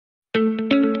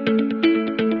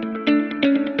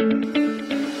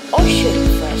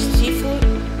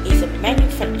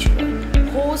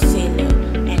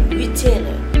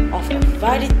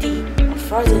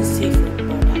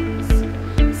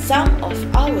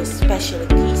of our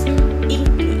specialties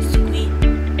include squid,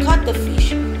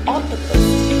 cuttlefish, octopus,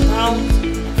 prawns,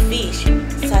 and fish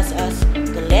such as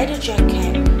the leather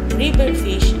jacket,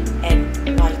 ribbonfish,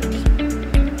 and whiting.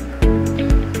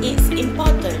 It's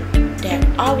important that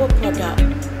our product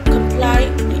comply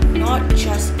with not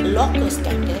just local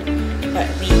standard but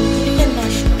with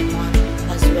international one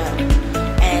as well.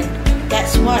 And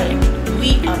that's why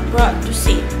we are proud to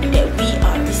say that we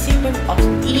are recipient of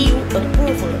EU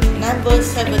approval number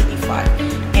 75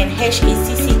 and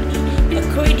HACCP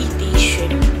accreditation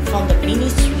from the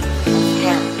Ministry of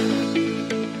Health.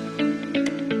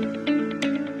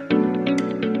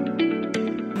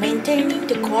 Maintaining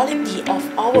the quality of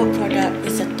our product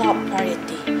is a top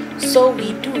priority, so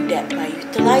we do that by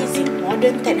utilizing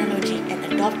modern technology and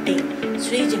adopting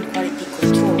stringent quality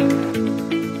control.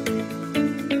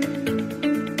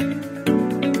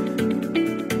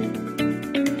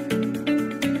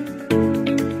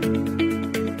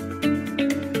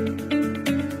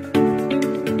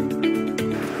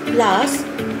 Plus,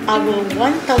 our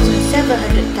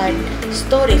 1,700-ton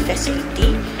storage facility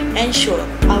ensure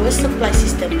our supply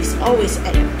system is always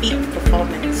at a peak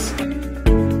performance.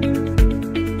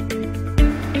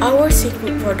 Our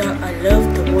seafood products are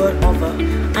loved the world over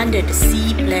under the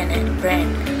Sea Planet brand.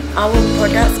 Our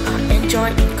products are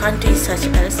enjoyed in countries such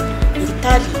as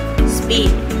Italy,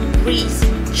 Spain, Greece,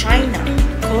 China,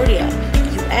 Korea,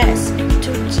 US,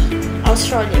 Turkey,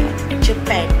 Australia,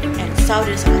 Japan, and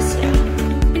Southeast Asia.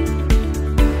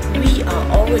 We are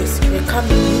always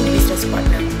welcoming new business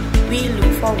partners. We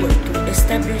look forward to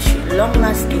establishing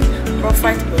long-lasting,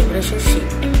 profitable relationship.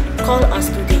 Call us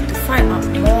today to find out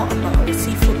more about our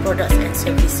seafood products and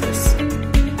services.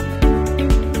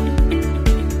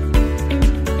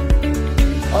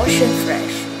 Ocean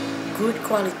Fresh, good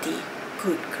quality,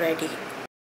 good credit.